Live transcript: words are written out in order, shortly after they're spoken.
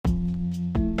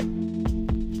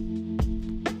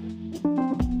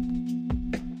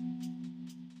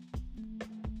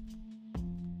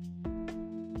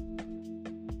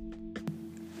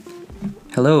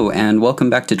Hello, and welcome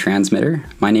back to Transmitter.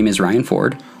 My name is Ryan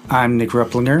Ford. I'm Nick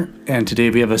Rupplinger, and today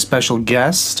we have a special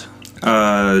guest.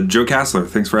 Joe Kassler.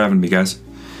 Thanks for having me, guys.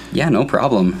 Yeah, no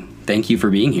problem. Thank you for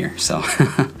being here. So,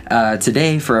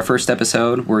 today, for our first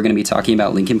episode, we're going to be talking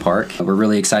about Linkin Park. We're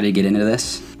really excited to get into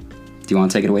this. Do you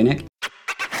want to take it away, Nick?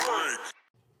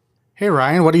 Hey,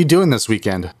 Ryan, what are you doing this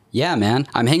weekend? Yeah, man.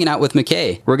 I'm hanging out with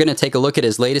McKay. We're going to take a look at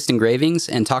his latest engravings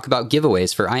and talk about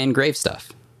giveaways for I Engrave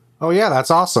stuff. Oh yeah, that's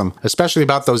awesome, especially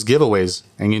about those giveaways.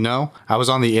 And you know, I was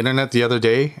on the internet the other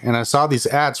day and I saw these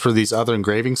ads for these other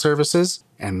engraving services,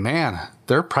 and man,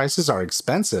 their prices are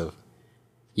expensive.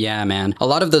 Yeah, man. A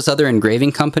lot of those other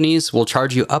engraving companies will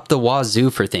charge you up the wazoo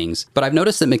for things. But I've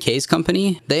noticed that McKay's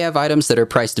company, they have items that are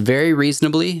priced very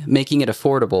reasonably, making it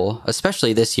affordable,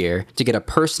 especially this year, to get a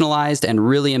personalized and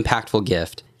really impactful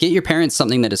gift. Get your parents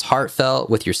something that is heartfelt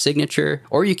with your signature,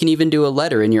 or you can even do a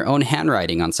letter in your own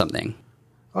handwriting on something.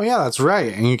 Oh yeah, that's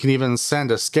right. And you can even send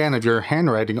a scan of your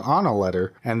handwriting on a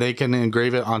letter, and they can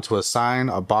engrave it onto a sign,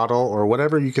 a bottle, or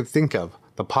whatever you could think of.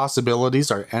 The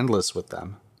possibilities are endless with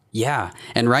them. Yeah,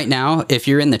 and right now, if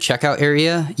you're in the checkout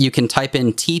area, you can type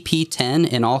in TP10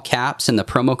 in all caps in the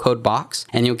promo code box,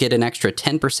 and you'll get an extra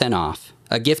 10% off.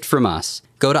 A gift from us.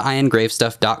 Go to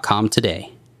iengravestuff.com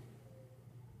today.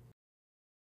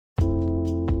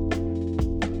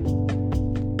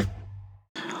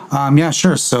 Yeah,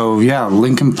 sure. So, yeah,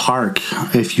 Linkin Park,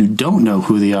 if you don't know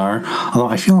who they are, although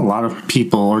I feel a lot of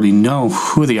people already know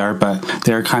who they are, but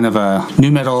they're kind of a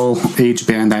new metal age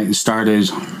band that started,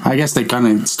 I guess they kind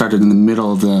of started in the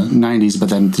middle of the 90s, but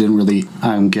then didn't really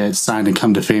get signed and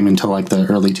come to fame until like the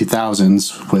early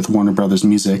 2000s with Warner Brothers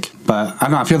Music. But I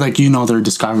don't know, I feel like you know their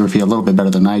discography a little bit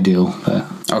better than I do. But.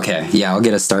 Okay, yeah, I'll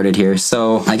get us started here.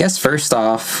 So I guess first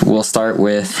off, we'll start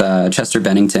with Chester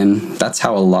Bennington. That's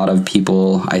how a lot of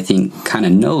people, I think, kind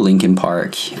of know Linkin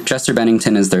Park. Chester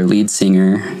Bennington is their lead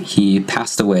singer. He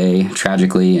passed away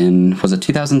tragically in, was it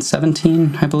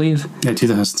 2017, I believe? Yeah,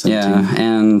 2017. Yeah,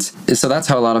 and so that's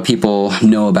how a lot of people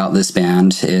know about this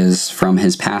band, is from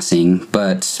his passing.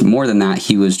 But more than that,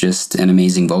 he was just an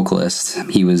amazing vocalist.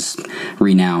 He was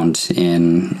renowned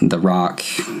in the rock,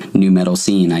 new metal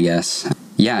scene, I guess.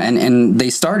 Yeah, and they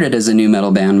started as a new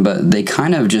metal band, but they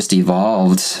kind of just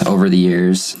evolved over the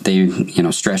years. They,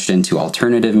 stretched into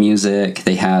alternative music.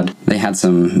 They had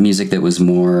some music that was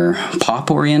more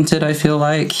pop-oriented, I feel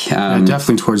like. Yeah,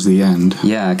 definitely towards the end.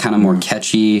 Yeah, kind of more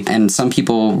catchy. And some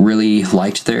people really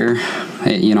liked their,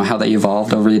 how they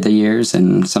evolved over the years,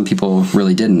 and some people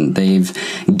really didn't. They've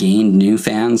gained new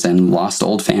fans and lost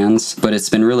old fans, but it's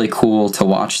been really cool to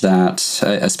watch that,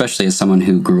 especially as someone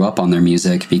who grew up on their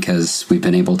music, because we've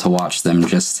been able to watch them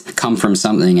just come from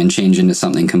something and change into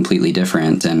something completely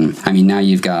different. And I mean, now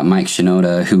you've got Mike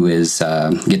Shinoda, who is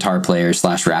a guitar player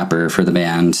 / rapper for the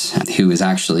band, who is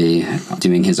actually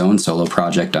doing his own solo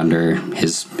project under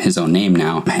his own name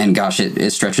now. And gosh,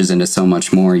 it stretches into so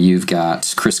much more. You've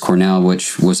got Chris Cornell,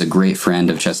 which was a great friend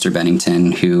of Chester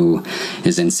Bennington, who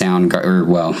is in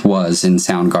was in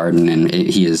Soundgarden, and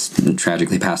he has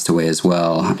tragically passed away as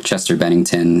well. Chester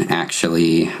Bennington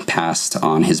actually passed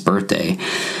on his birthday.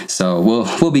 So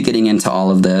we'll be getting into all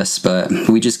of this, but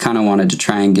we just kind of wanted to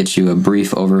try and get you a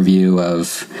brief overview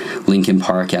of Linkin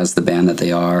Park as the band that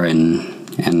they are,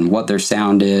 and what their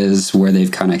sound is, where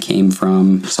they've kind of came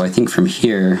from. So I think from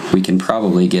here we can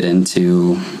probably get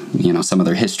into some of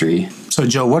their history. So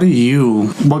Joe,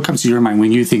 what comes to your mind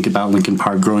when you think about Linkin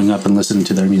Park growing up and listening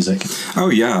to their music? Oh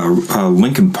yeah,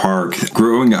 Linkin Park.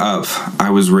 Growing up,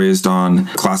 I was raised on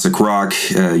classic rock,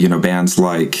 bands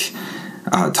like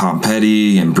Tom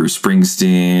Petty and Bruce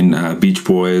Springsteen, Beach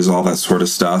Boys, all that sort of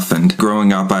stuff. And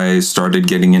growing up, I started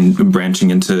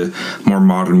branching into more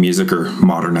modern music, or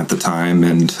modern at the time,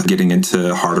 and getting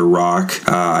into harder rock.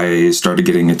 I started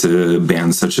getting into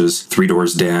bands such as Three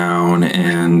Doors Down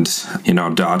and,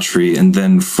 Daughtry. And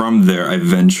then from there, I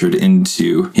ventured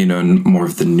into, more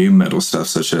of the new metal stuff,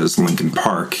 such as Linkin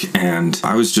Park. And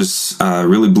I was just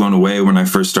really blown away when I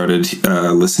first started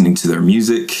listening to their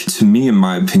music. To me, in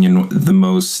my opinion, the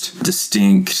most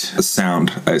distinct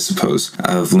sound, I suppose,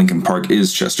 of Linkin Park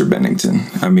is Chester Bennington.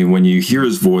 I mean, when you hear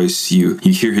his voice, you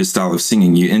hear his style of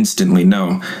singing, you instantly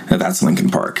know that's Linkin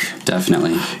Park.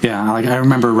 Definitely. Yeah, like I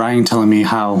remember Ryan telling me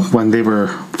how when they were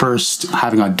first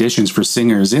having auditions for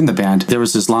singers in the band, there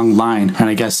was this long line, and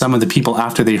I guess some of the people,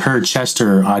 after they heard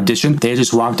Chester audition, they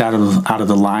just walked out of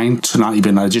the line to not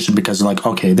even audition because they're like,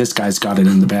 okay, this guy's got it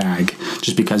in the bag,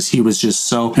 just because he was just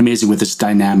so amazing with his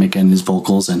dynamic and his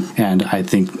vocals, and I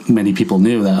think many people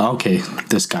knew that, okay,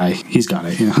 this guy, he's got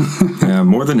it. Yeah,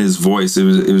 more than his voice, it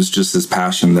was just his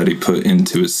passion that he put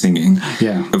into his singing.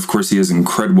 Yeah. Of course, he has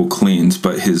incredible cleans,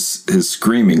 but his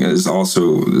screaming is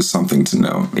also something to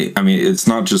know. I mean, it's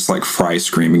not just like Fry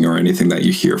screaming or anything that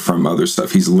you hear from other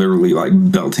stuff. He's literally like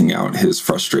belting out his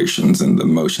frustrations and the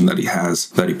emotion that he has,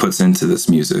 that he puts into this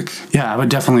music. Yeah, I would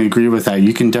definitely agree with that.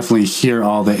 You can definitely hear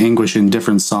all the anguish in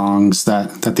different songs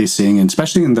that they sing, and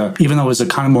especially even though it was a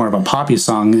kind of more of a poppy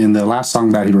song, in the last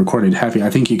song that he recorded, Heavy, I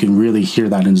think you can really hear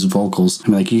that in his vocals. I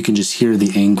mean, like, you can just hear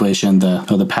the anguish and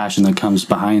the passion that comes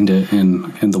behind it,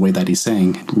 and the way that he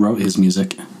wrote his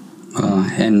music.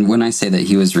 And when I say that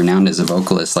he was renowned as a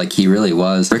vocalist, like, he really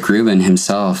was. Rick Rubin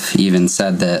himself even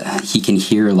said that he can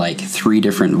hear like 3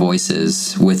 different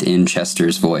voices within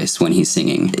Chester's voice when he's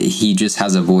singing. He just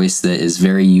has a voice that is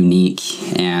very unique,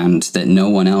 and that no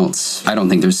one else, I don't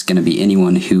think there's going to be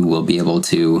anyone who will be able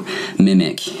to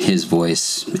mimic his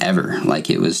voice ever. Like,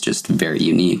 it was just very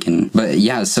unique. But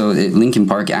yeah, so Linkin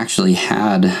Park actually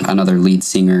had another lead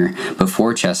singer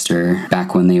before Chester,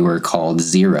 back when they were called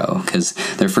Zero, because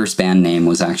their first band name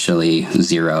was actually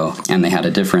Zero, and they had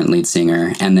a different lead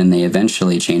singer, and then they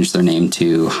eventually changed their name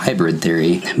to Hybrid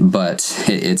Theory. But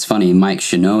it's funny, Mike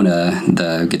Shinoda,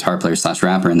 the guitar player /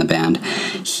 rapper in the band,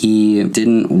 he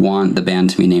didn't want the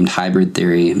band to be named Hybrid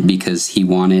Theory because he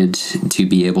wanted to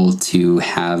be able to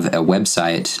have a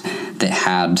website that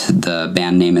had the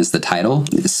band name as the title.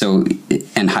 So,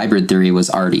 and Hybrid Theory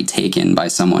was already taken by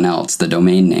someone else, the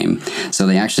domain name. So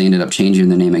they actually ended up changing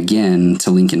the name again to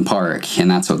Linkin Park, and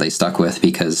that's what they stuck with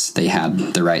because they had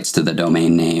the rights to the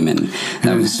domain name. And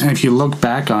if you look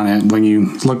back on it, when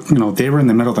you look, they were in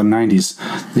the middle of the 90s.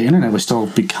 The internet was still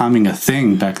becoming a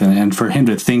thing back then, and for him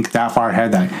to think that far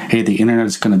ahead that, hey, the internet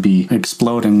is going to be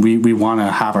exploding, we want to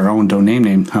have our own domain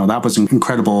name. That was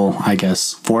incredible, I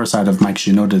guess, foresight of Mike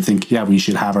Shinoda to think, yeah, we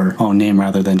should have our own name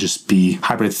rather than just be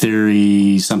Hybrid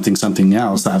Theory something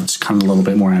else. That's kind of a little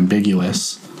bit more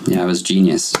ambiguous. Yeah, it was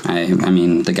genius. I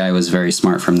mean, the guy was very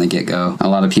smart from the get-go. A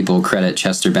lot of people credit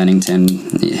Chester Bennington,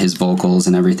 his vocals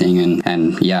and everything,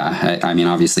 and yeah, I mean,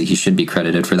 obviously he should be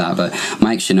credited for that, but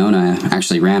Mike Shinoda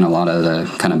actually ran a lot of the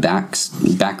kind of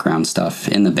background stuff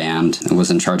in the band, and was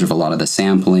in charge of a lot of the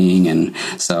sampling, and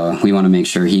so we want to make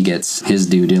sure he gets his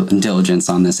due diligence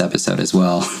on this episode as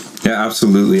well. Yeah,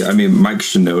 absolutely. I mean, Mike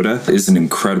Shinoda is an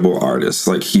incredible artist.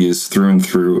 Like, he is through and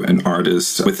through an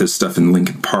artist with his stuff in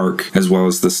Linkin Park, as well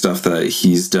as the stuff that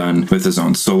he's done with his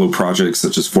own solo projects,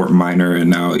 such as Fort Minor,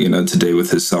 and now, today with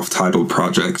his self-titled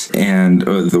project. And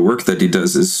the work that he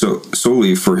does is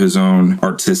solely for his own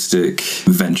artistic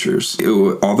ventures.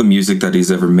 All the music that he's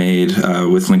ever made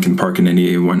with Linkin Park and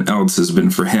anyone else has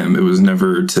been for him. It was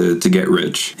never to get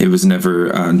rich. It was never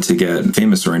to get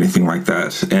famous or anything like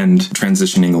that. And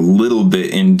transitioning a little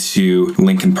bit into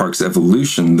Linkin Park's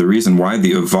evolution, the reason why they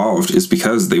evolved is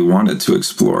because they wanted to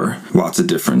explore lots of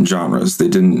different genres. They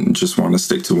didn't just want to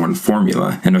stick to one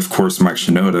formula. And of course, Mike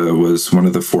Shinoda was one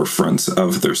of the forefronts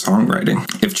of their songwriting.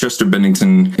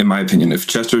 In my opinion, if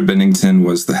Chester Bennington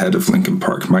was the head of Linkin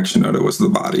Park, Mike Shinoda was the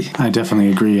body. I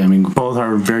definitely agree. I mean, both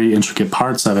are very intricate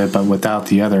parts of it, but without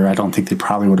the other, I don't think they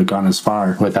probably would have gone as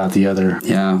far without the other.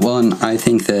 Yeah, well, and I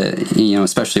think that,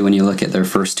 especially when you look at their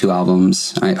first 2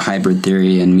 albums, Hybrid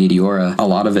Theory and Meteora, a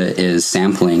lot of it is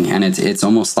sampling, and it's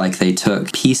almost like they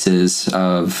took pieces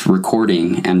of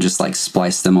recording and just like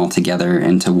spliced them all together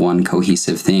into one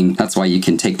cohesive thing. That's why you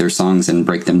can take their songs and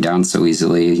break them down so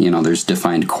easily. There's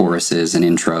defined choruses and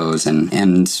intros,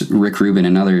 and Rick Rubin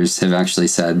and others have actually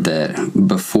said that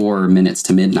before Minutes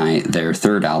to Midnight, their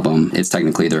 3rd album, it's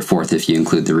technically their 4th if you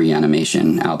include the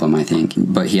Reanimation album, I think,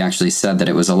 but he actually said that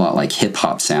it was a lot like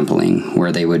hip-hop sampling,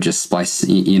 where they would just splice,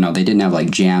 they didn't have like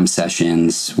jam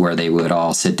sessions where they would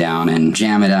all sit down and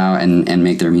jam it out and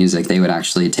make their music. They would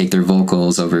actually take their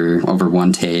vocals over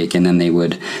one take, and then they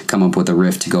would come up with a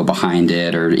riff to go behind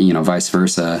it, or vice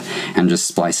versa, and just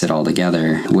splice it all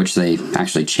together, which they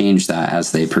actually changed that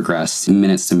as they progressed.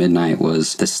 Minutes to Midnight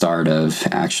was the start of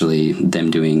actually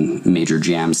them doing major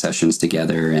jam sessions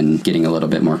together and getting a little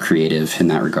bit more creative in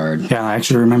that regard. Yeah, I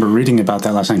actually remember reading about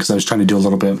that last night because I was trying to do a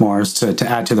little bit more to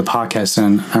add to the podcast,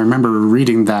 and I remember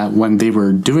reading that when they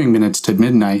were doing Minutes to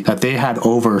Midnight that they had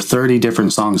over 30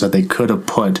 different songs that they could have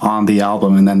put on the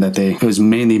album, and then it was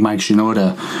mainly Mike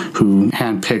Shinoda who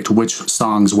handpicked which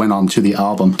songs went onto the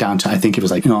album, down to I think it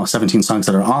was 17 songs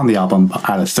that are on the album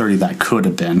out of 30 that could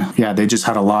have been. Yeah, they just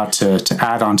had a lot to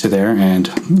add onto there, and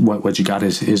what you got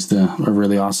is a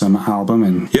really awesome album.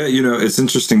 And yeah, it's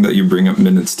interesting that you bring up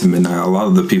Minutes to Midnight. A lot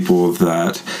of the people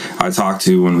that I talk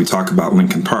to when we talk about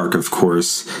Linkin Park, of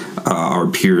course, our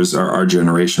peers, our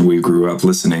generation, we grew up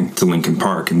listening to Linkin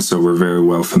Park, and so we're very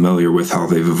well familiar with how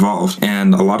they've evolved.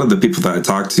 And a lot of the people that I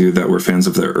talked to that were fans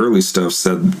of their early stuff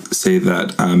say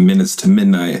that Minutes to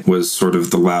Midnight was sort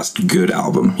of the last good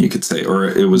album, you could say, or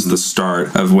it was the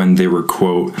start of when they were,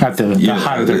 quote, at the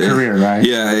height of their career, right?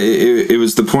 Yeah, it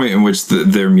was the point in which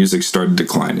their music started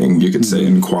declining, you could say,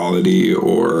 in quality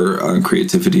or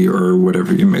creativity or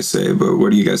whatever you may say. But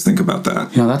what do you guys think about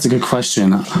that? That's a good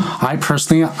question. I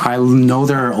personally, I know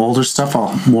their older stuff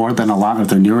more than a lot of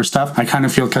their newer stuff. I kind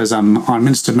of feel because on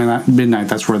Minutes to Midnight,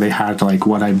 that's where they had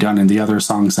What I've Done and the other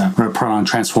songs that were put on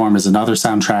Transformers and other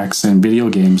soundtracks and video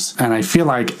games. And I feel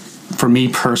like, for me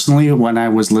personally, when I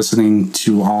was listening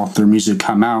to all of their music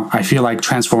come out, I feel like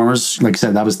Transformers, like I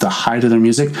said, that was the height of their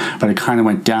music, but it kind of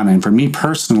went down. And for me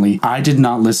personally, I did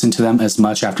not listen to them as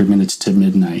much after Minutes to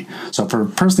Midnight. So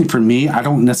for me, I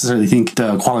don't necessarily think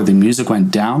the quality of the music went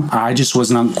down. I just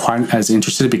was not quite as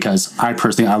interested because I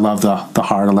love the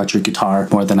hard electric guitar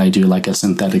more than I do like a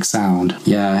synthetic sound.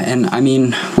 Yeah, and I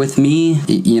mean, with me,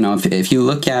 if you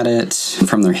look at it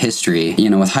from their history,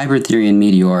 with Hybrid Theory and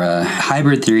Meteora,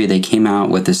 Hybrid Theory, they came out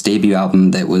with this debut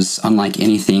album that was unlike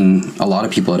anything a lot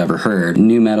of people had ever heard.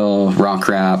 New metal, rock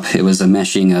rap, it was a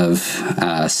meshing of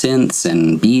synths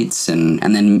and beats, and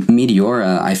then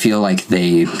Meteora, I feel like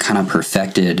they kind of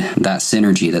perfected that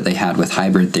synergy that they had with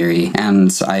Hybrid Theory.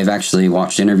 And I've actually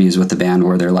watched interviews with the band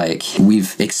where they're like,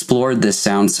 we've explored this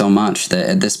sound so much that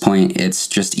at this point it's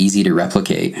just easy to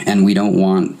replicate, and we don't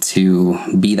want to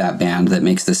be that band that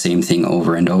makes the same thing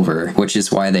over and over, which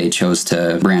is why they chose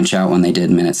to branch out when they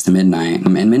did Minutes to Midnight.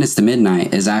 And Minutes to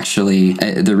Midnight is actually,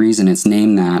 the reason it's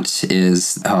named that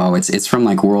is, it's from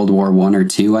World War I or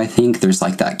II, I think. There's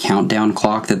that countdown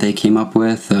clock that they came up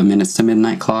with, the Minutes to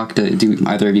Midnight clock. Do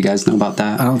either of you guys know about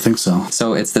that? I don't think so.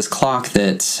 So it's this clock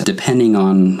that, depending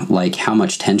on how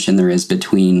much tension there is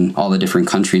between all the different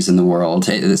countries in the world,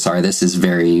 this is a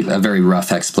very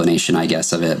rough explanation, I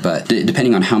guess, of it, but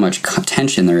depending on how much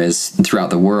tension there is throughout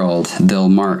the world, they'll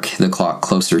mark the clock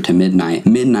closer to midnight.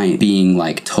 Midnight being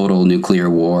total nuclear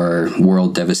war,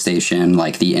 world devastation,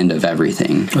 the end of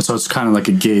everything. So it's kind of like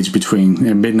a gauge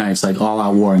between midnight's all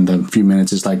out war, and the few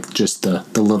minutes is just the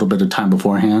little bit of time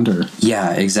beforehand, or?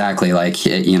 Yeah, exactly.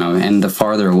 And the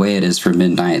farther away it is from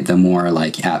midnight, the more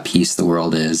at peace the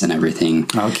world is and everything.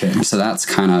 Okay. So that's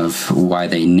kind of why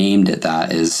they named it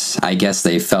that, is I guess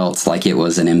they felt like it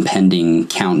was an impending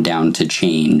countdown to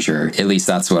change, or at least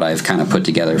that's what I've kind of put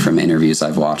together from interviews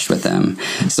I've watched with them.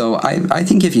 So I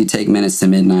think if you take Minutes to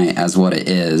Midnight as what it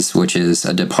is, which is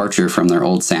a departure from their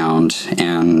old sound,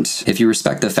 and if you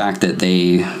respect the fact that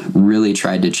they really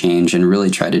tried to change and really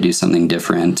tried to do something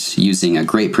different using a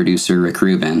great producer, Rick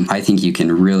Rubin, I think you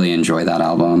can really enjoy that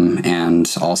album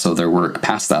and also their work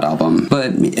past that album.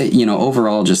 But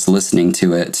overall, just listening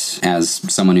to it as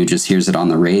someone who just hears it on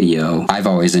the radio, I've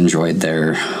always enjoyed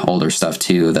their older stuff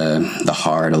too, the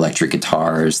hard electric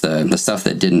guitars, the stuff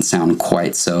that didn't sound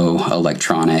quite so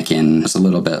electronic and was a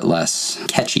little bit less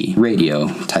catchy radio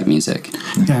type music.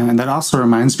 Yeah, and that also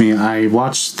reminds me, I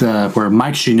watched where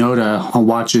Mike Shinoda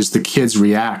watches the kids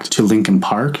react to Linkin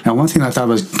Park, and one thing I thought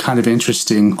was kind of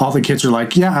interesting, all the kids are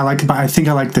like, yeah, I like it, but I think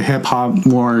I like the hip hop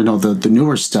more, the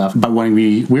newer stuff. But when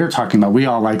we were talking about, we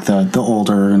all like the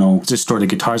older, distorted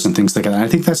guitars and things like that. And I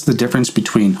think that's the difference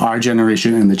between our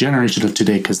generation and the generation of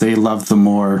today, because they love the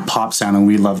more pop sound and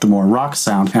we love the more rock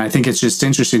sound. And I think it's just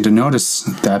interesting to notice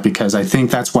that, because I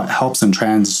think that's what helps them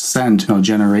transcend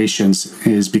generations,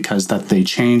 is because that they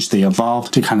change, they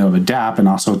evolve to kind of adapt, and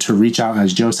also to reach out,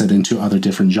 as Joe said, into other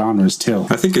different genres too.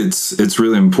 I think it's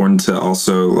really important to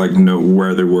also know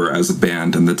where they were as a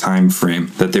band and the time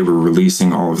frame that they were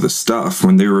releasing all of this stuff.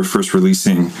 When they were first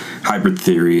releasing Hybrid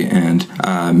Theory and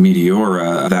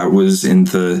Meteora, that was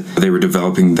they were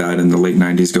developing that in the late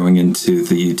 90s going into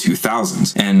the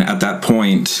 2000s. And at that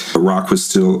point, rock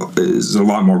is a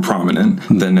lot more prominent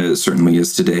than it certainly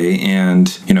is today. And,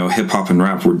 hip hop and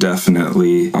rap were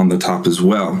definitely on the top as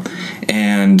well.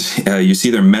 And you see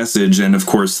their message, and of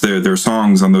course their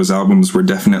songs on those albums were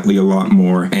definitely a lot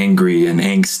more angry and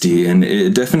angsty, and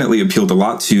it definitely appealed a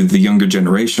lot to the younger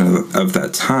generation of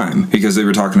that time, because they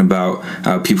were talking about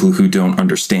people who don't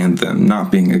understand them,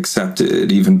 not being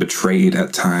accepted, even betrayed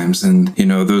at times, and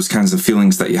those kinds of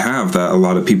feelings that you have that a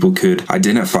lot of people could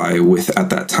identify with at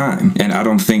that time. And I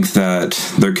don't think that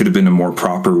there could have been a more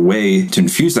proper way to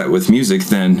infuse that with music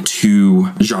than two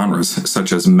genres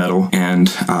such as metal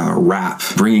and rap,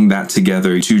 bringing that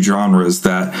together, two genres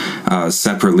that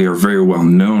separately are very well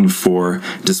known for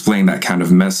displaying that kind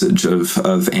of message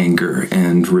of anger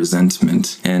and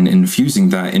resentment, and infusing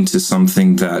that into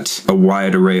something that a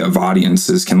wide array of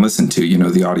audiences can listen to,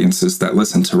 the audiences that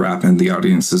listen to rap and the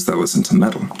audiences that listen to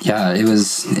metal. Yeah, it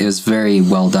was very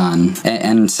well done.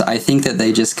 And I think that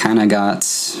they just kind of got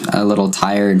a little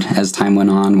tired as time went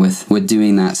on with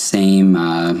doing that same,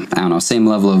 same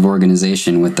level of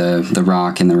organization with the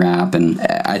rock and the rap. And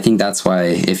I think that's why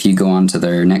if you go on to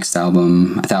their next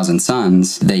album, 1,000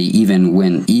 Suns, they even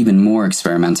went even more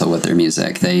experimental with their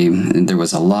music. There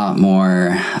was a lot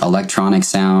more electronic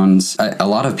sounds. A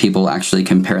lot of people actually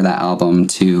compare that album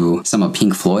to some of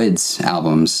Pink Floyd's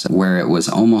albums, where it was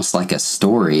almost like a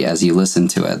story as you listen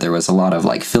to it. There was a lot of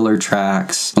like filler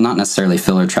tracks. Well, not necessarily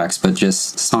filler tracks, but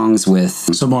just songs with...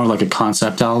 So more like a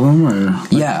concept album, or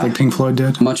like Pink Floyd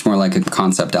did? Much more like a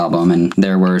concept album, and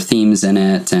there were themes in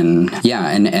it, and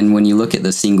and when you look at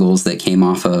the singles that came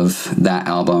off of that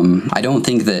album, I don't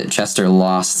think that Chester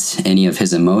lost any of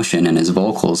his emotion in his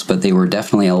vocals, but they were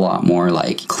definitely a lot more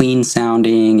like clean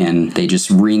sounding, and they just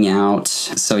ring out.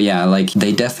 So yeah, like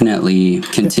they definitely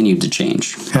continued to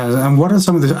change. Yeah, and what are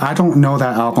some of the... I don't know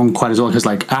that album quite as well, because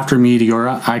like after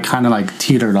Meteora, I kind of like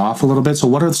teetered off a little bit. So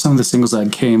what are some of the singles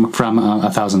that came from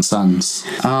 1,000 Suns?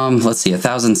 Let's see,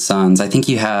 1,000 Suns. I think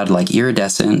you had like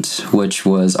Iridescent, which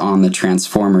was on the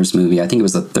Transformers movie. I think it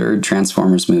was the third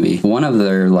Transformers movie. One of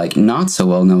their like not so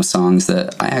well-known songs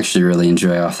that I actually really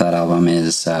enjoy off that album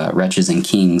is Wretches and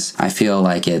Kings. I feel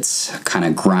like it's kind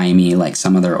of grimy like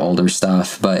some of their older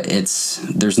stuff, but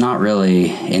there's not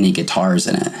really any guitars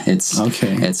in it.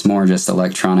 It's more just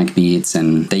electronic beats,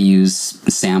 and they use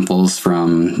samples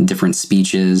from different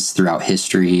speeches throughout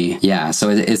history. Yeah, so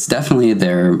it's definitely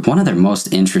one of their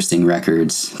most interesting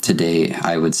records to date,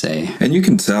 I would say. And you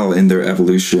can tell in their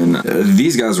evolution,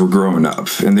 these guys were growing up,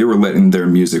 and they were letting their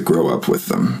music grow up with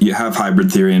them. You have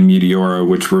Hybrid Theory and Meteora,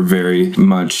 which were very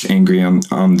much angry on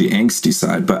the angsty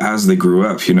side, but as they grew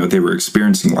up, they were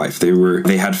experiencing life.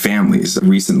 They had families.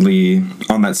 Recently,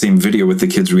 on that same video with the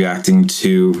kids reacting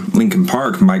to Linkin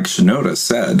Park, Mike Shinoda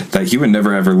said that he would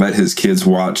never ever let his kids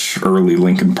watch early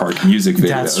Linkin Park music videos.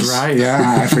 That's right,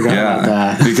 yeah, I forgot about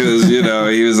that. Because,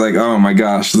 he was like, oh my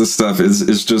gosh, this stuff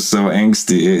is just so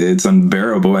angsty, it's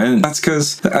unbearable. And that's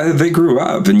because they grew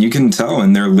up, and you can tell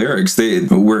in their lyrics, they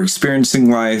were experiencing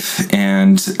life,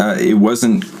 and it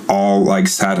wasn't all like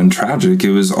sad and tragic.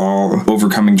 It was all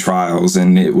overcoming trials,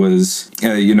 and it was,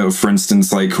 for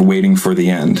instance, like Waiting for the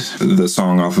End, the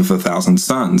song off of 1,000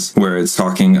 Suns, where it's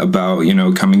talking about,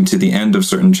 coming to the end of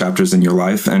certain chapters in your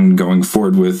life and going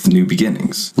forward with new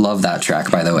beginnings. Love that track,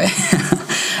 by the way.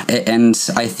 And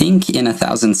I think in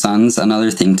 1,000 Suns, another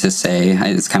thing to say,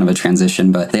 it's kind of a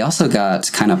transition, but they also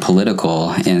got kind of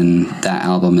political in that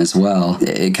album as well,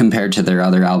 compared to their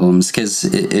other albums. Because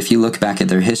if you look back at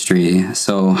their history,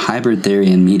 so Hybrid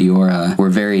Theory and Meteora were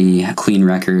very clean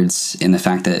records in the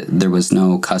fact that there was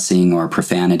no cussing or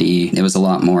profanity. It was a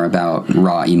lot more about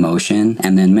raw emotion.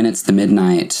 And then Minutes to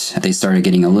Midnight, they started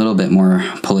getting a little bit more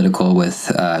political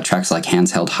with tracks like Hands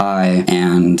Held High,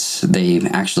 and they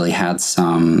actually had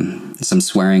some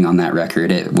swearing on that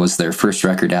record. It was their first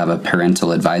record to have a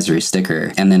parental advisory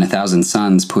sticker. And then 1,000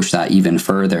 Suns pushed that even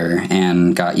further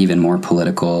and got even more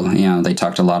political. They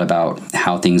talked a lot about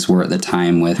how things were at the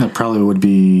time with... That probably would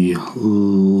be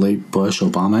late Bush,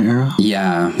 Obama era?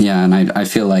 Yeah, and I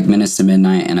feel like Minutes to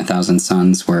Midnight and 1,000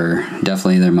 Suns were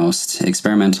definitely their most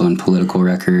experimental and political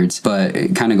records.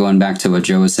 But kind of going back to what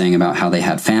Joe was saying about how they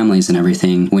had families and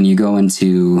everything, when you go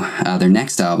into their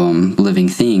next album, Living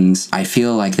Things, I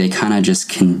feel like they kind of just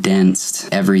condensed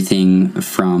everything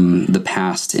from the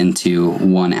past into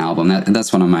one album.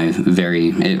 That's one of my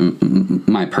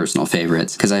my personal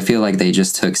favorites, because I feel like they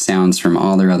just took sounds from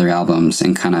all their other albums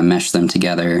and kind of meshed them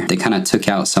together. They kind of took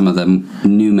out some of the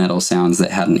new metal sounds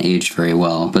that hadn't aged very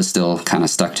well, but still kind of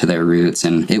stuck to their roots.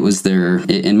 And it was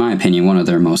in my opinion, one of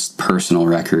their most personal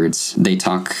records. They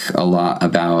talk a lot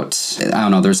about,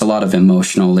 there's a lot of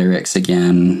emotional lyrics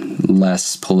again,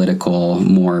 less political,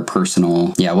 more personal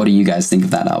emotional. Yeah, what do you guys think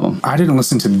of that album? I didn't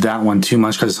listen to that one too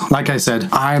much because, like I said,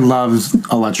 I love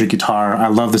electric guitar. I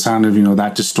love the sound of,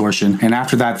 that distortion. And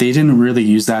after that, they didn't really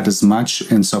use that as much.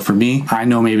 And so for me, I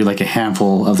know maybe like a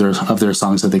handful of their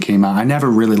songs that they came out. I never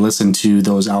really listened to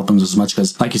those albums as much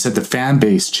because, like you said, the fan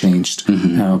base changed.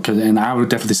 And I would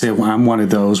definitely say I'm one of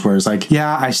those where it's like,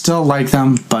 yeah, I still like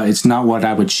them, but it's not what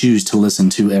I would choose to listen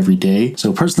to every day.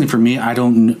 So personally, for me, I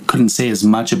couldn't say as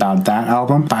much about that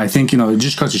album. But I think, it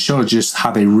just goes to show just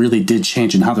how they really did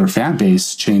change and how their fan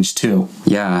base changed too.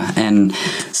 Yeah, and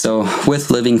so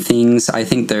with Living Things, I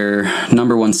think their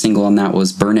number one single on that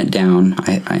was Burn It Down.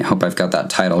 I hope I've got that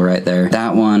title right there.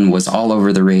 That one was all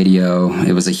over the radio.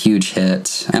 It was a huge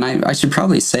hit. And I should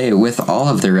probably say, with all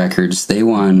of their records, they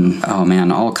won,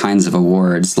 all kinds of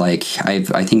awards. Like,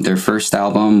 I think their first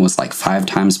album was like 5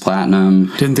 times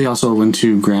platinum. Didn't they also win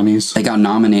 2 Grammys? They got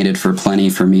nominated for plenty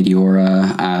for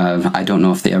Meteora. I don't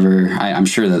know if they ever, I'm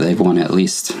sure that they've won at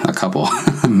least a couple.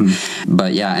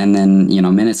 But yeah, and then,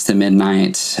 Minutes to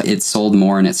Midnight, it sold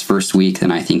more in its first week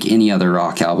than I think any other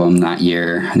rock album that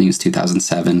year. I think it was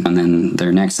 2007. And then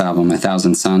their next album, A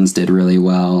Thousand Suns, did really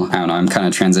well. I don't know, I'm kind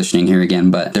of transitioning here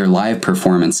again, but their live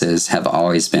performances have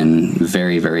always been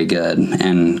very, very good.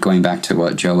 And going back to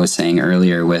what Joe was saying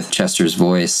earlier with Chester's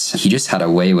voice, he just had a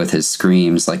way with his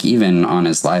screams. Like, even on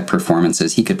his live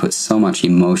performances, he could put so much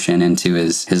emotion into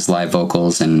his live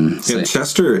vocals. And yeah,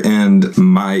 Chester and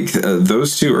Mike,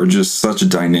 those two are just such a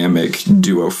dynamic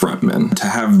duo frontman. To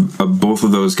have both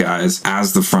of those guys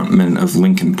as the frontman of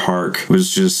Linkin Park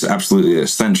was just absolutely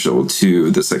essential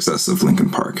to the success of Linkin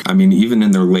Park. I mean, even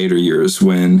in their later years,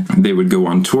 when they would go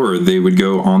on tour, they would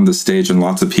go on the stage and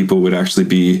lots of people would actually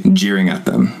be jeering at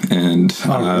them and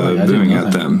booing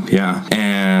at them. Yeah.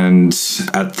 And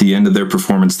at the end of their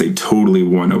performance, they totally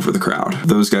won over the crowd.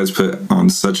 Those guys put on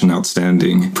such an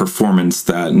outstanding performance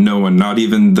that no one, not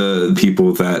even the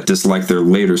people that dislike their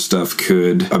later stuff,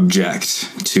 could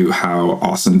object to how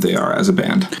awesome they are as a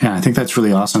band. Yeah, I think that's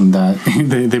really awesome that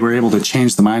they were able to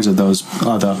change the minds of those,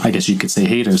 I guess you could say,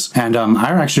 haters. And I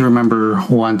actually remember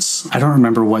once, I don't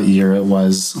remember what year it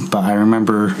was, but I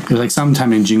remember it was like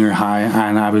sometime in junior high,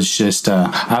 and I was just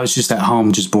at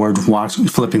home, just bored,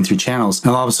 flipping through channels,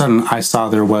 and all of a sudden I saw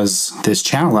there was this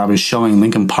channel that was showing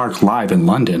Linkin Park live in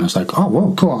London. I was like, oh,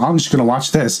 whoa, cool, I'm just gonna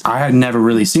watch this. I had never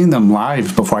really seen them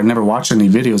live before. I'd never watched any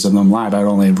videos of them live. I'd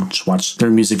only just watched their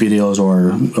music videos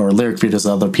or lyric videos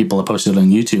that other people have posted on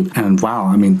YouTube. And wow,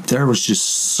 I mean, there was just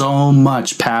so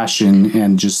much passion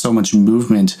and just so much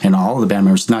movement in all of the band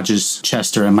members, not just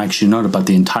Chester and Mike Shinoda, but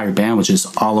the entire band was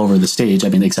just all over the stage. I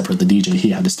mean, except for the DJ, he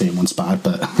had to stay in one spot,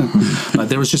 but but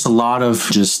there was just a lot of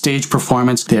just stage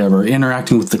performance. They were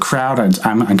interacting with the crowd.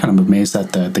 I'm kind of amazed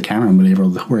that the cameramen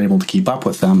were able to keep up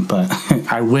with them, but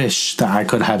I wish that I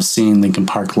could have seen Linkin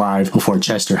Park live before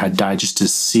Chester had died, just to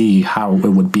see how it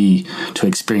would be to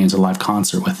experience a live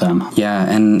concert with them. Yeah,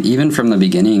 and even from the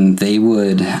beginning, they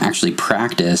would actually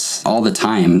practice all the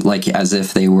time, like as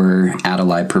if they were at a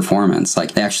live performance.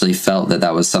 Like, they actually felt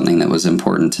that was something that was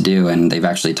important to do, and they've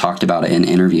actually talked about it in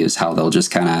interviews, how they'll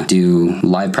just kind of do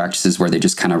live practices where they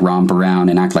just kind of romp around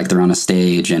and act like they're on a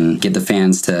stage and get the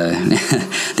fans to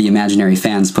the imaginary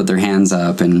fans put their hands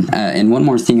up. And one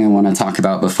more thing I want to talk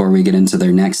about before we get into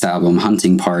their next album,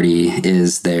 Hunting Party,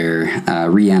 is their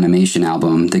Reanimation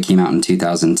album that came out in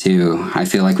 2002. I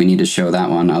feel like we need to show that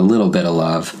one a little bit of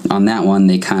love. On that one,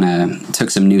 they kind of took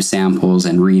some new samples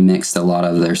and remixed a lot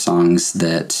of their songs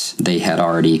that they had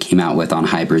already came out with on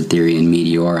Hybrid Theory and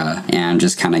Meteora, and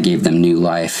just kind of gave them new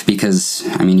life. Because,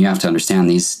 I mean, you have to understand,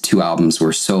 these 2 albums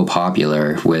were so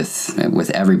popular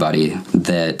with everybody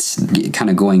that kind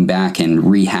of going back and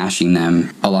rehashing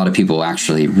them, a lot of people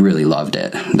actually really loved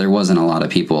it. There wasn't a lot of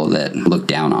people that looked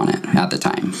down on it at the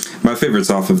time. My favorites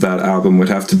off of that album would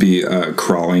have to be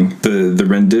Crawling. The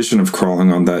rendition of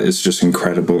Crawling on that is just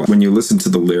incredible. When you listen to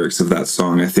the lyrics of that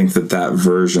song, I think that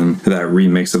version, that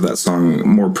remix of that song,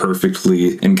 more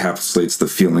perfectly encapsulates the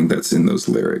feeling that's in those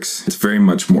lyrics. It's very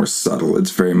much more subtle.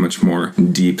 It's very much more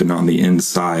deep and on the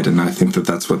inside, and I think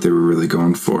that's what they were really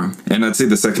going for. And I'd say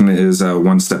the second is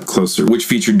One Step Closer, which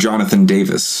featured Jonathan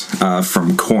Davis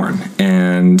from Korn,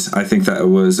 and I think that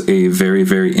was a very,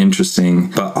 very interesting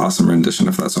but awesome rendition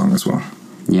of that song as well.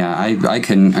 Yeah, I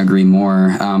couldn't agree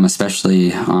more,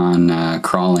 especially on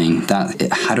Crawling.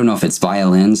 I don't know if it's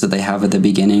violins that they have at the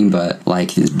beginning, but like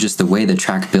just the way the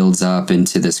track builds up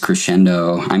into this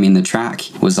crescendo. I mean, the track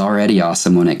was already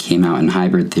awesome when it came out in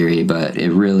Hybrid Theory, but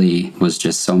it really was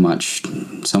just so much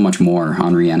more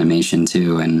on Reanimation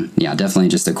too. And yeah, definitely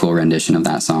just a cool rendition of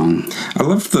that song. I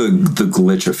love the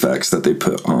glitch effects that they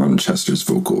put on Chester's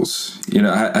vocals. You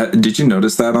know, did you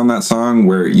notice that on that song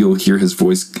where you'll hear his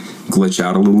voice glitch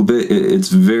out a little bit?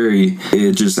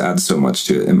 It just adds so much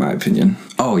to it, in my opinion.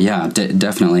 Oh yeah,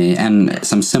 definitely. And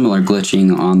some similar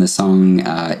glitching on the song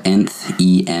Nth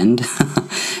E End.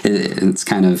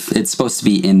 It's supposed to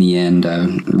be In the End, a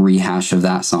rehash of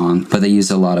that song, but they use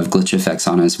a lot of glitch effects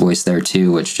on his voice there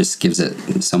too, which just gives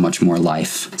it so much more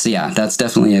life. So yeah, that's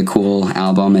definitely a cool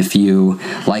album. If you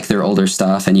like their older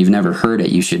stuff and you've never heard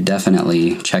it, you should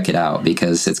definitely check it out,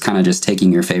 because it's kind of just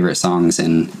taking your favorite songs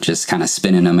and just kind of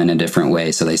spinning them in a different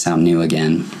way so they sound new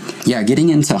again. Yeah, getting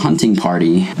into Hunting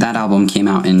Party, that album came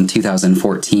out in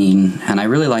 2014, and I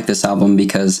really like this album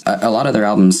because a lot of their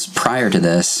albums prior to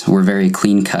this were very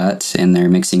clean cut in their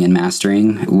mixing and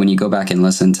mastering. When you go back and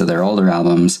listen to their older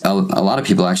albums, a lot of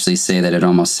people actually say that it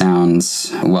almost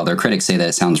sounds, well, their critics say that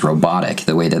it sounds robotic,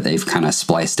 the way that they've kind of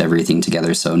spliced everything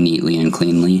together so neatly and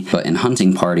cleanly. But in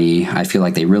Hunting Party, I feel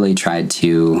like they really tried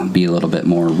to be a little bit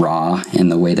more raw in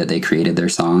the way that they created their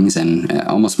songs and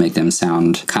almost make them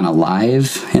sound kind of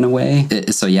live in a way.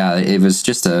 So yeah, it was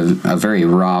just a very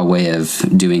raw way of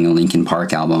doing a Linkin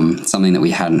Park album, something that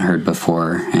we hadn't heard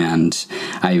before, and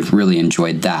I really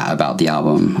enjoyed that about the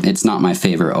album. It's not my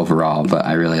favorite overall, but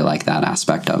I really like that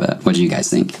aspect of it. What do you guys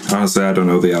think? Honestly, I don't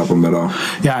know the album at all.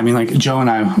 Yeah, I mean, like Joe and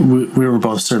I, we were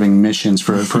both serving missions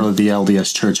for the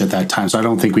LDS Church at that time, so I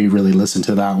don't think we really listened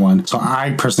to that one. So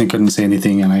I personally couldn't say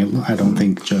anything, and I don't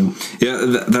think Joe.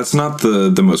 Yeah, that's not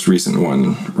the most recent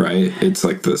one, right? It's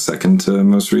like the second to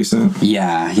most recent.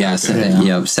 Yeah,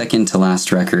 second to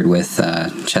last record with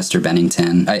Chester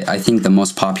Bennington. I think the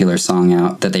most popular song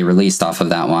out that they released off of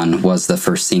that one was the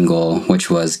first single, which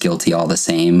was Guilty All the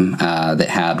Same, that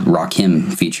had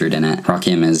Rakim featured in it.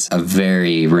 Rakim is a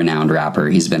very renowned rapper.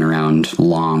 He's been around a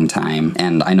long time,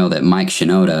 and I know that Mike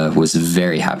Shinoda was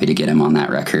very happy to get him on that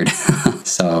record.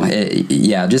 So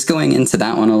just going into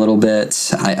that one a little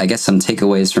bit, I guess some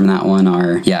takeaways from that one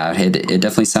are, it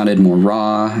definitely sounded more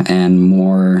raw and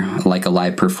more like a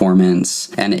live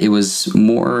performance, and it was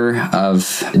more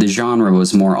of, the genre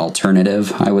was more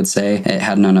alternative, I would say. It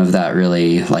had none of that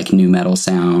really like new metal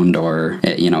sound or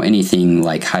anything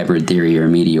like Hybrid Theory or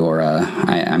Meteora.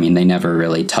 I mean, they never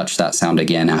really touched that sound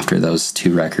again after those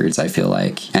two records, I feel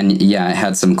like. And yeah, it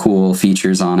had some cool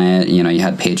features on it. You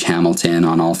had Paige Hamilton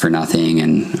on All for Nothing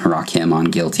and Rakim on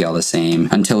Guilty All the Same.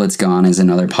 Until It's Gone is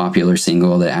another popular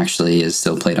single that actually is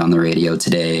still played on the radio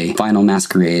today. Final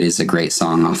Masquerade is a great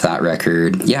song off that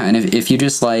record. Yeah, and if you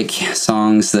just like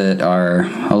songs that are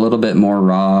a little bit more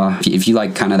raw, if you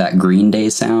like kind of that Green Day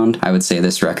sound, I would say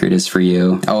this record is for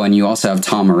you. Oh, and you also have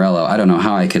Tom Morello. I don't know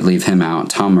how I could leave him out.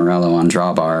 Tom Morello on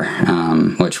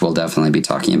Drawbar, which we'll definitely be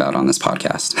talking about on this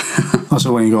podcast.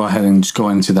 Also, when you go ahead and just go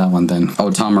into that one then.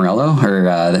 Oh, Tom Morello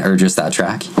or just that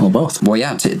track? Well, both. Well,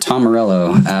 yeah, Tom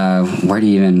Morello, where do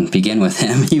you even begin with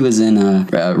him? He was in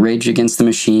Rage Against the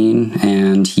Machine,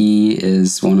 and he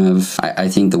is one of, I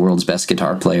think, the world's best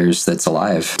guitar players that's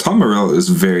alive. Tom Morello is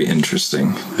very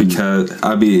interesting because,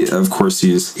 of course,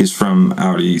 he's from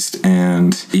out east,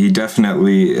 and he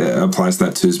definitely applies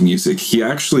that to his music. He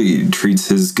actually treats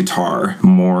his guitar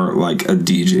more like a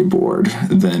DJ board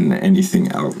than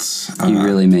anything else. He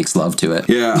really makes love to it.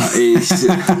 Yeah,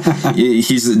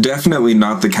 he's definitely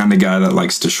not the kind of guy that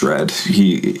likes to shred.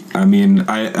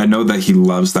 I know that he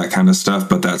loves that kind of stuff,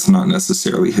 but that's not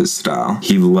necessarily his style.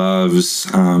 He loves,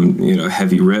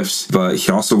 heavy riffs, but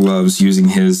he also loves using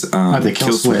his the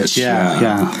kill switch.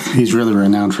 Yeah, he's really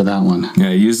renowned for that one. Yeah,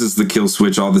 he uses the kill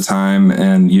switch all the time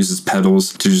and uses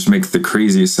pedals to just make the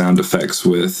craziest sound effects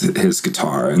with his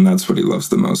guitar, and that's what he loves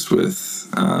the most with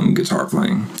guitar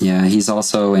playing. Yeah, he's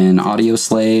also in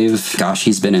Audioslave. Gosh,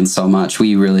 he's been in so much.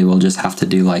 We really will just have to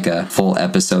do like a full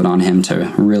episode on him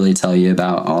to really tell you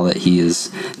about all that he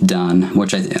has done,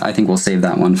 which I think we'll save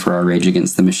that one for our Rage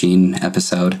Against the Machine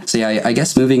episode. So yeah, I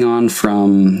guess moving on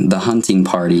from the Hunting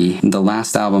Party, the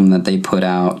last album that they put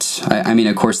out, I mean,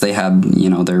 of course they had,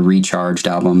 their Recharged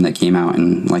album that came out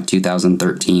in like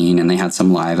 2013, and they had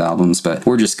some live albums, but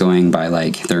we're just going by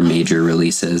like their major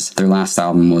releases. Their last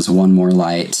album was One More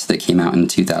Light that came out in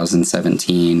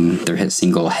 2017. Their hit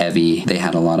single Heavy. They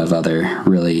had a lot of other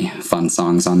really fun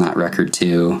songs on that record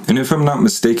too. And if I'm not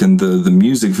mistaken, the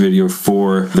music video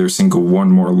for their single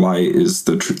One More Light is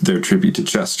their tribute to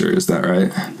Chester. Is that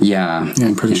right? Yeah. Yeah,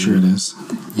 I'm pretty sure it is.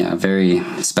 Yeah, very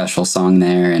special song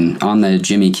there. And on the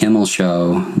Jimmy Kimmel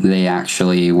show, they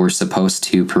actually were supposed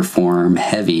to perform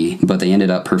Heavy, but they ended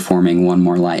up performing One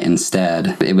More Light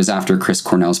instead. It was after Chris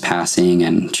Cornell's passing,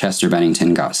 and Chester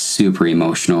Bennington got super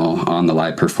emotional on the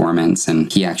live performance,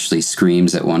 and he actually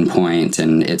screams at one point,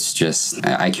 and it's just,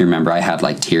 I can remember I had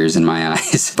like tears in my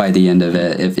eyes by the end of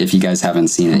it. If you guys haven't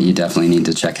seen it, you definitely need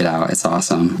to check it out. It's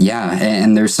awesome. Yeah,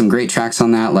 and there's some great tracks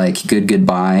on that, like Good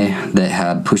Goodbye, that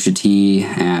had Pusha T,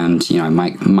 and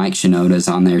Mike Shinoda's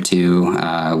on there too,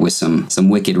 with some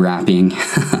wicked rapping.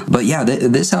 But yeah,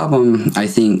 this album I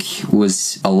think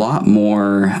was a lot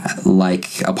more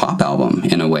like a pop album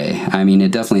in a way. I mean,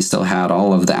 it definitely still had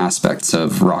all of the aspects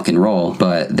of rock and roll,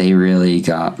 but they really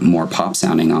got more pop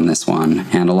sounding on this one,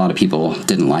 and a lot of people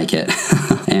didn't like it.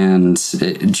 And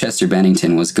Chester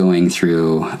Bennington was going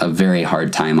through a very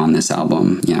hard time on this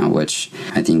album, which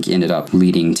I think ended up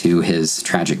leading to his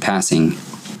tragic passing.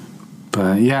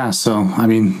 But yeah, so I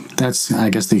mean, that's I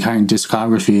guess the kind of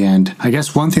discography, and I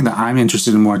guess one thing that I'm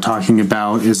interested in more talking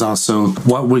about is also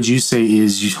what would you say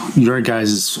is your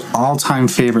guys' all-time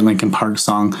favorite Linkin Park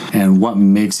song, and what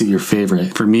makes it your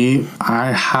favorite? For me,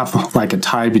 I have like a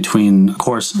tie between, of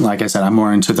course, like I said, I'm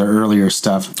more into the earlier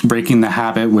stuff. Breaking the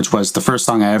Habit, which was the first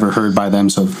song I ever heard by them,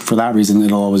 so for that reason,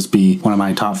 it'll always be one of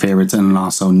my top favorites, and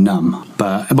also Numb.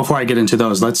 But before I get into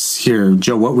those, let's hear,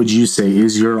 Joe, what would you say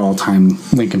is your all-time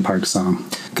Linkin Park song?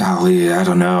 Golly, I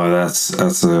don't know.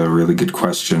 That's a really good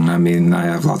question. I mean, I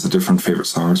have lots of different favorite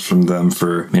songs from them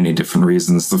for many different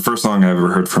reasons. The first song I ever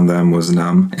heard from them was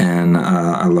Numb, and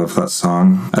I love that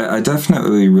song. I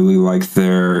definitely really like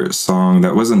their song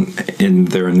that wasn't in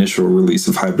their initial release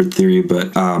of Hybrid Theory,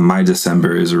 but My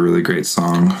December is a really great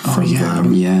song from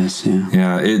them. Yes, yeah.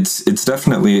 Yeah, it's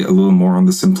definitely a little more on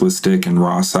the simplistic and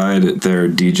raw side. Their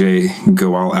DJ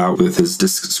go all out with his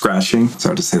disc scratching.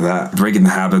 Sorry to say that. Breaking the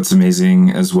Habit's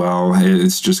amazing as well.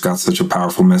 It's just got such a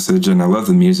powerful message, and I love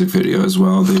the music video as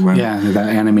well. They went, that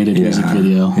animated music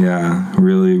video. Yeah,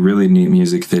 really, really neat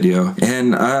music video.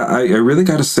 And I really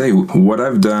got to say, What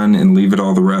I've Done and Leave It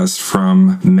All the Rest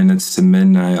from Minutes to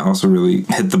Midnight also really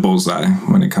hit the bullseye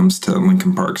when it comes to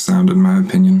Linkin Park sound, in my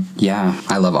opinion. Yeah,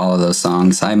 I love all of those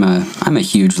songs. I'm a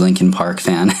huge Linkin Park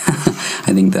fan.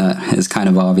 I think that is kind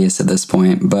of obvious at this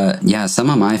point. But yeah, some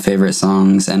of my favorite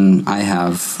songs, and I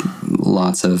have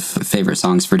lots of favorite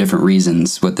songs for different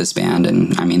reasons with this band,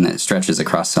 and I mean that stretches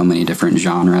across so many different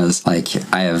genres. Like,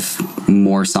 I have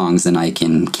more songs than I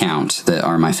can count that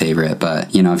are my favorite,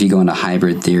 but if you go into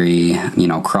Hybrid Theory,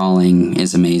 Crawling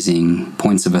is amazing.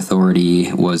 Points of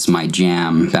Authority was my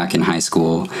jam back in high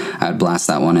school. I would blast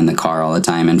that one in the car all the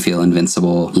time and feel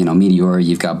invincible. Meteor,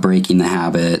 you've got Breaking the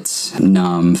Habit,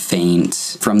 Numb,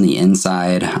 Faint. From the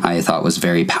Inside, I thought was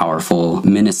very powerful.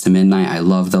 Minutes to Midnight, I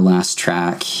love the last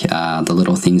track. The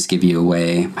Little Things Give You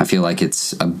Away. I feel like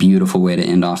it's a beautiful way to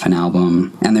end off an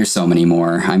album. And there's so many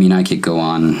more. I mean, I could go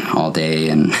on all day,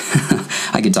 and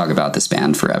I could talk about this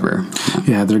band forever.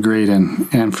 Yeah, they're great.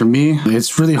 And for me,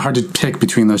 it's really hard to pick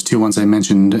between those two ones I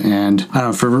mentioned. And I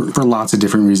don't know, for lots of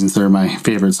different reasons, they're my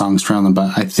favorite songs from them.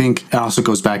 But I think it also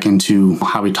goes back into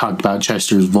how we talked about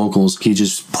Chester's vocals. He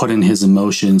just put in his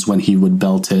emotions when he would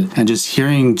belt it. And just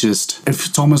hearing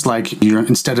it's almost like you're,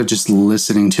 instead of just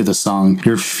listening to the song,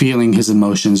 you're feeling his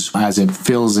emotions as it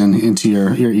fills into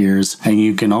your ears, and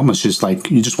you can almost just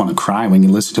you just want to cry when you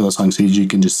listen to those songs. So you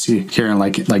can just hear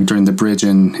like during the bridge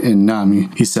in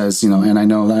Numb, he says, and I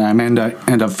know that I'm end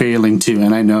up failing too,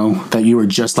 and I know that you were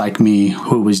just like me,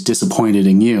 who was disappointed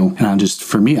in you. And I'm just,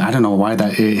 for me, I don't know why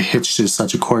that it hits just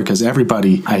such a chord, because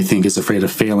everybody, I think, is afraid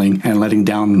of failing and letting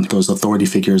down those authority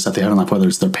figures that they have in life, whether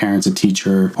it's their parents, a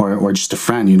teacher, or just a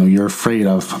friend. You're afraid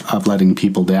of letting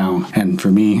people down. And for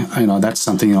me, that's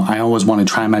something, I always want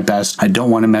to try my best. I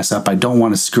don't want to mess up. I don't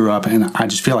want to screw up. And I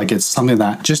just feel like it's something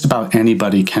that just about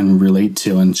anybody can relate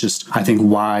to. And just, I think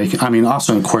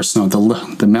also, of course,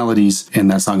 the melodies in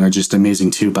that song are just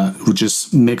amazing too, but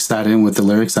just mix that in with the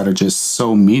lyrics that are just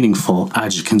so meaningful. I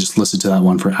just can just listen to that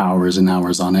one for hours and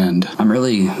hours on end. I'm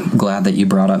really glad that you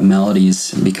brought up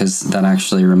melodies, because that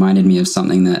actually reminded me of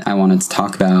something that I wanted to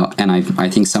talk about. And I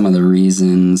think some of the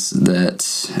reasons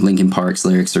that Linkin Park's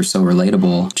lyrics are so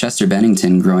relatable, Chester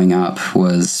Bennington growing up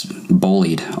was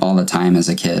bullied all the time as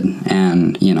a kid.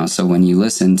 And, so when you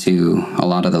listen to a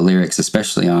lot of the lyrics,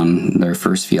 especially on their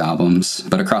first few albums,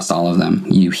 but across all of them,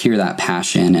 you hear that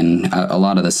passion, and a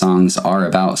lot of the songs are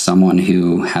about someone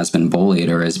who has been bullied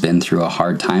or has been through a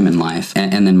hard time in life.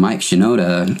 And then Mike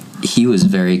Shinoda, he was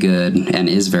very good and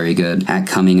is very good at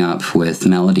coming up with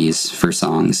melodies for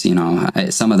songs. You know,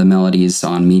 some of the melodies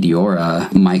on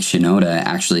Meteora, Mike Shinoda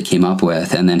actually came up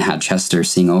with and then had Chester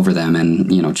sing over them.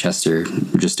 And, you know, Chester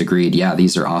just agreed, yeah,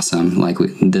 these are awesome. Like,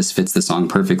 this fits the song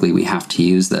perfectly. We have to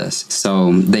use this.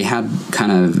 So they had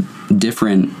kind of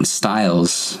different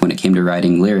styles when it came to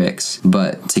writing lyrics,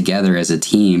 but together as a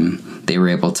team, they were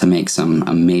able to make some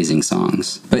amazing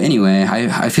songs. But anyway,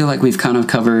 I feel like we've kind of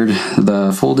covered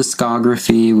the full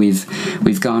discography.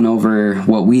 We've gone over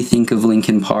what we think of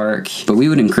Linkin Park, but we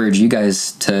would encourage you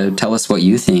guys to tell us what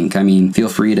you think. I mean, feel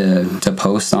free to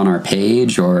post on our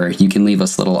page, or you can leave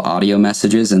us little audio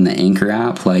messages in the Anchor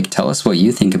app. Like, tell us what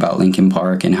you think about Linkin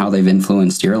Park and how they've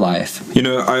influenced your life. You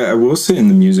know, I will say in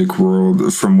the music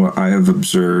world, from what I have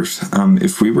observed,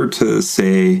 if we were to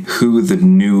say who the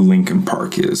new Linkin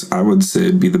Park is, I would say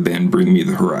it'd be the band Bring Me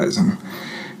the Horizon.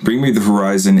 Bring Me the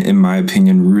Horizon, in my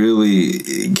opinion,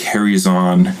 really carries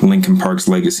on Linkin Park's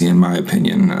legacy, in my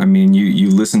opinion. I mean, you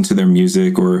listen to their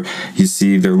music or you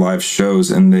see their live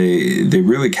shows, and they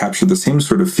really capture the same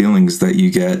sort of feelings that you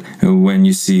get when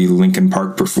you see Linkin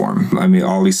Park perform. I mean,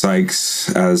 Ollie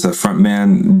Sykes as a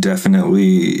frontman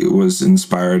definitely was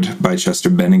inspired by Chester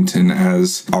Bennington,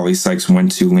 as Ollie Sykes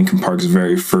went to Linkin Park's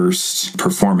very first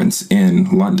performance in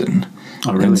London.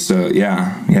 Oh, really? And so,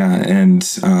 yeah. And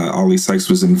Ollie Sykes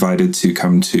was invited to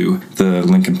come to the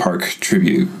Linkin Park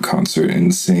tribute concert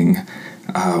and sing.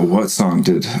 What song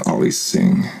did Ollie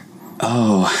sing?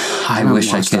 Oh, I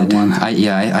wish I could.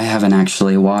 I haven't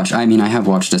actually watched. I mean, I have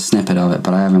watched a snippet of it,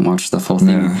 but I haven't watched the full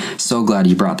thing. Yeah. So glad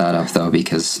you brought that up, though,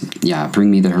 because Bring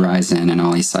Me the Horizon and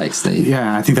Ollie Sykes.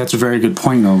 I think that's a very good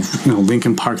point. Of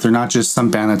Linkin Park, they're not just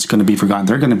some band that's going to be forgotten.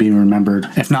 They're going to be remembered,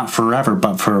 if not forever,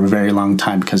 but for a very long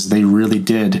time, because they really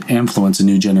did influence a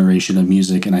new generation of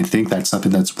music, and I think that's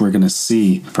something that we're going to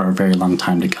see for a very long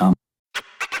time to come.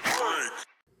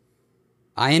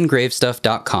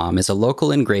 iEngraveStuff.com is a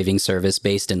local engraving service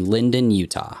based in Linden,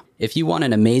 Utah. If you want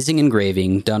an amazing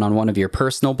engraving done on one of your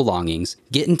personal belongings,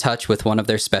 get in touch with one of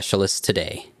their specialists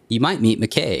today. You might meet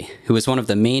McKay, who is one of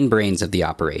the main brains of the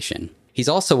operation. He's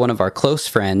also one of our close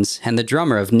friends and the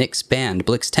drummer of Nick's band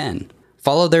Blix 10.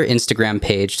 Follow their Instagram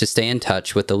page to stay in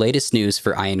touch with the latest news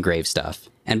for iEngraveStuff.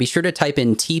 And be sure to type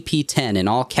in TP10 in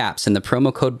all caps in the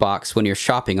promo code box when you're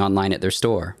shopping online at their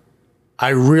store. I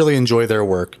really enjoy their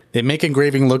work. They make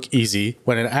engraving look easy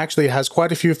when it actually has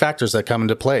quite a few factors that come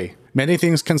into play. Many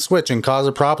things can switch and cause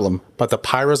a problem, but the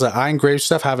pyros at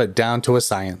iEngraveStuff have it down to a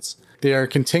science. They are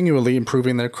continually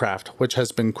improving their craft, which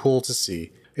has been cool to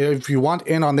see. If you want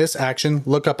in on this action,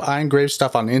 look up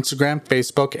iEngraveStuff on Instagram,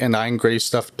 Facebook, and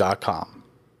iEngraveStuff.com.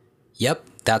 Yep,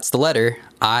 that's the letter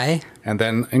I, and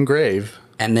then engrave,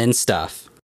 and then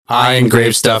stuff.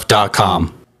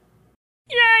 iEngraveStuff.com.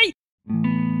 Yay!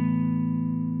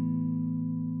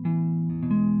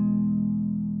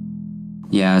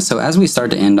 Yeah, so as we start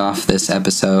to end off this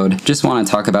episode, just want to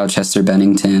talk about Chester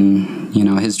Bennington. You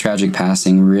know, his tragic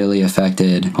passing really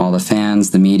affected all the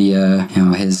fans, the media. You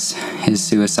know, his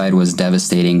suicide was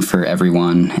devastating for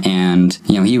everyone. And,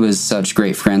 you know, he was such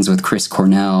great friends with Chris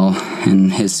Cornell,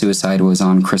 and his suicide was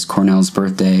on Chris Cornell's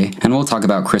birthday. And we'll talk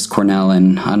about Chris Cornell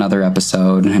in another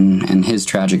episode and his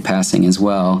tragic passing as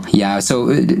well. Yeah,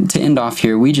 so to end off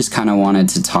here, we just kind of wanted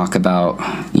to talk about,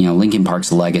 you know, Linkin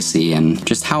Park's legacy and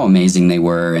just how amazing they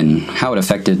were and how it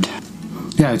affected.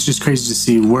 Yeah, it's just crazy to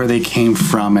see where they came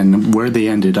from and where they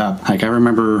ended up. Like, I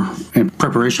remember in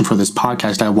preparation for this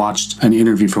podcast, I watched an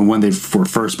interview from when they were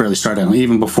first barely started,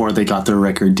 even before they got their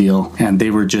record deal. And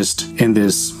they were just in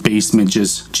this basement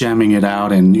just jamming it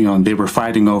out. And, you know, they were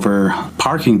fighting over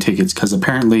parking tickets because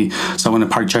apparently someone had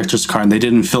parked Chester's car and they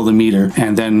didn't fill the meter.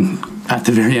 And then at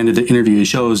the very end of the interview, it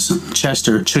shows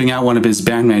Chester chewing out one of his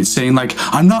bandmates saying, like,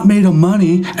 I'm not made of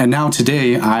money. And now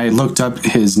today I looked up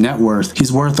his net worth.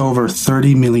 He's worth over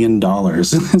 $30 million.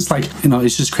 It's like, you know,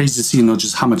 it's just crazy to see, you know,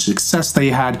 just how much success they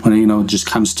had when, you know, it just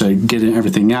comes to getting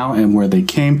everything out and where they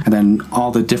came. And then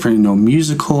all the different, you know,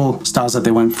 musical styles that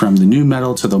they went from the new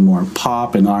metal to the more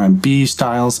pop and R&B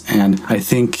styles. And I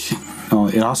think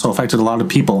it also affected a lot of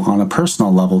people on a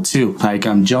personal level too. Like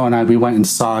Joe and I, we went and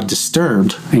saw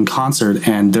Disturbed in concert,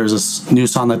 and there's this new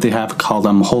song that they have called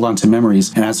Hold On to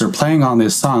Memories. And as they're playing on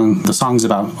this song, the song's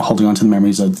about holding on to the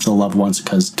memories of the loved ones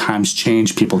because times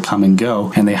change, people come and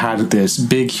go. And they had this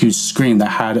big, huge screen that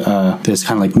had this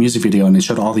kind of like music video, and it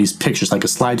showed all these pictures, like a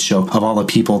slideshow of all the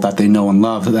people that they know and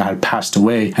love that had passed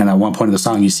away. And at one point of the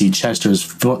song, you see Chester's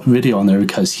video on there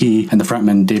because he and the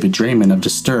frontman David Draymond of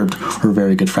Disturbed were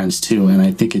very good friends too. And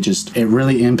I think it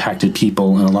really impacted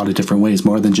people in a lot of different ways,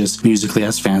 more than just musically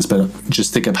as fans, but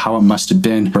just think of how it must have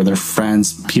been for their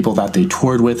friends, people that they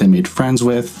toured with and made friends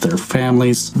with, their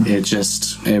families.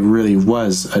 It really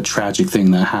was a tragic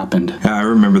thing that happened. Yeah, I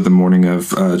remember the morning of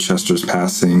Chester's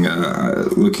passing,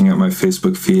 looking at my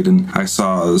Facebook feed, and I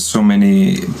saw so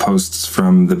many posts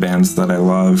from the bands that I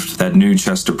loved that knew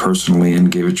Chester personally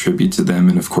and gave a tribute to them.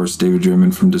 And of course, David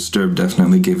Draymond from Disturbed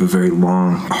definitely gave a very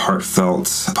long,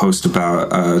 heartfelt post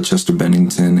about Chester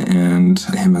Bennington and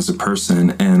him as a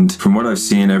person. And from what I've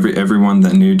seen, everyone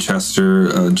that knew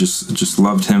Chester just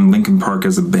loved him. Linkin Park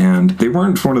as a band, they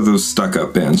weren't one of those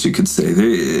stuck-up bands, you could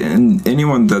say. And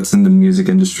anyone that's in the music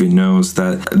industry knows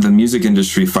that the music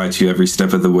industry fights you every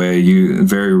step of the way. You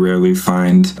very rarely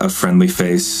find a friendly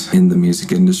face in the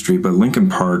music industry, but Linkin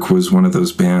Park was one of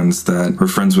those bands that were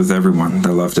friends with everyone. They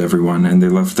loved everyone, and they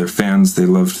loved their fans, they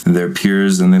loved their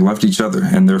peers, and they loved each other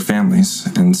and their families.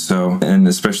 And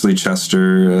especially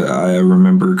Chester, I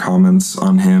remember comments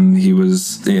on him. He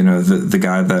was, the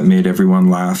guy that made everyone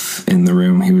laugh in the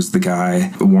room. He was the guy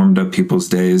who warmed up people's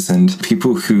days, and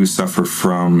people who suffer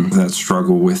from that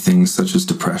struggle with things such as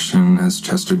depression, as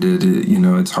Chester did,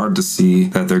 it's hard to see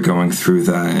that they're going through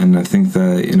that. And I think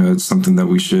that, it's something that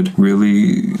we should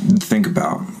really think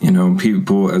about.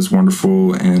 People as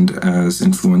wonderful and as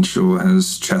influential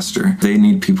as Chester, they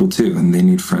need people too, and they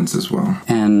need friends as well.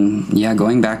 And yeah,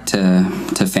 going back to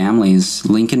families,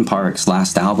 Linkin Park's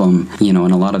last album, in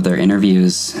a lot of their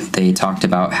interviews, they talked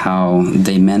about how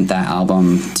they meant that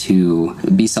album to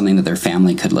be something that their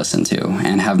family could listen to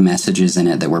and have messages in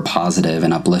it that were positive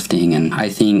and uplifting. And I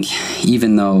think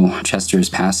even though Chester's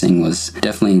passing was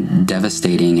definitely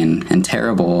devastating and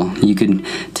terrible, you could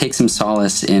take some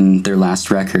solace in their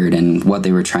last record and what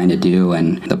they were trying to do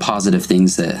and the positive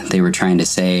things that they were trying to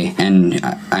say. And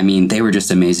I mean, they were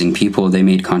just amazing people. They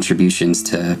made contributions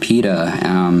to PETA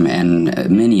and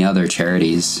many other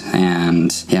charities.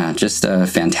 And yeah, just a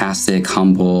fantastic,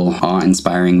 humble,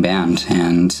 awe-inspiring band.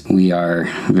 And we are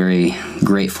very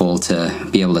grateful to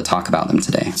be able to talk about them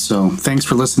today. So thanks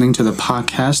for listening to the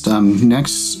podcast.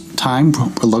 Next time,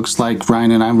 it looks like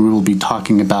Ryan and I will be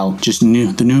talking about just the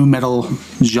new metal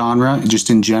genre, just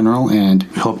in general, and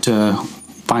we hope to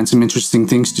find some interesting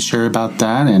things to share about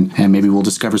that, and maybe we'll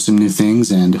discover some new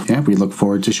things, and yeah, we look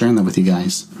forward to sharing that with you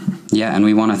guys. Yeah, and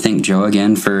we want to thank Joe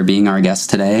again for being our guest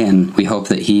today, and we hope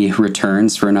that he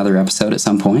returns for another episode at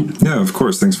some point. Yeah, of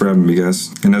course. Thanks for having me,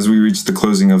 guys. And as we reach the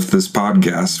closing of this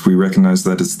podcast, we recognize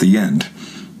that it's the end,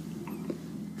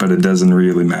 but it doesn't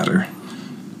really matter.